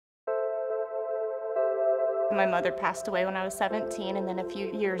My mother passed away when I was 17, and then a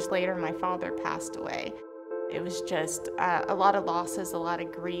few years later, my father passed away. It was just a lot of losses, a lot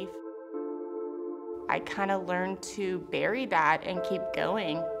of grief. I kind of learned to bury that and keep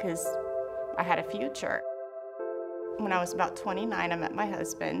going because I had a future. When I was about 29, I met my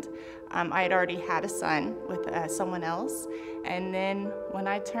husband. I had already had a son with someone else. And then when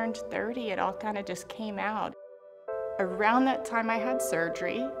I turned 30, it all kind of just came out. Around that time, I had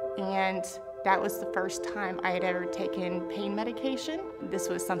surgery, and that was the first time I had ever taken pain medication. This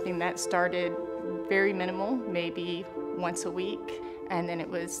was something that started very minimal, maybe once a week, and then it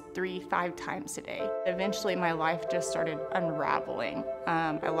was 3-5 times a day. Eventually, my life just started unraveling.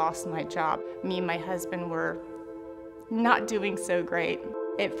 I lost my job. Me and my husband were not doing so great.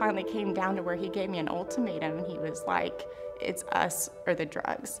 It finally came down to where he gave me an ultimatum, and he was like, it's us or the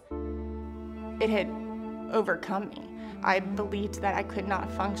drugs. It had overcome me. I believed that I could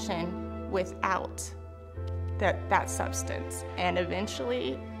not function without that substance. And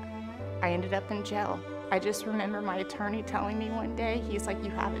eventually, I ended up in jail. I just remember my attorney telling me one day, he's like,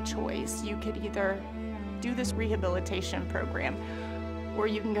 you have a choice. You could either do this rehabilitation program or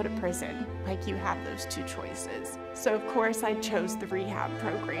you can go to prison. Like, you have those two choices. So of course I chose the rehab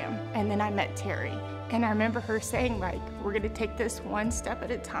program, and then I met Terry. And I remember her saying, like, we're gonna take this one step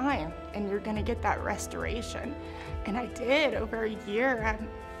at a time and you're gonna get that restoration. And I did. Over a year, I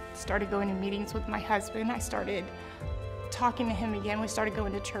started going to meetings with my husband. I started talking to him again. We started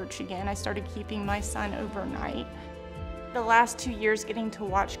going to church again. I started keeping my son overnight. The last 2 years, getting to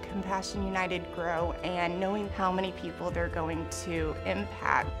watch Compassion United grow and knowing how many people they're going to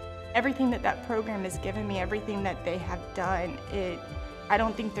impact. Everything that that program has given me, everything that they have done, I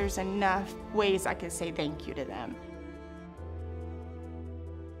don't think there's enough ways I could say thank you to them.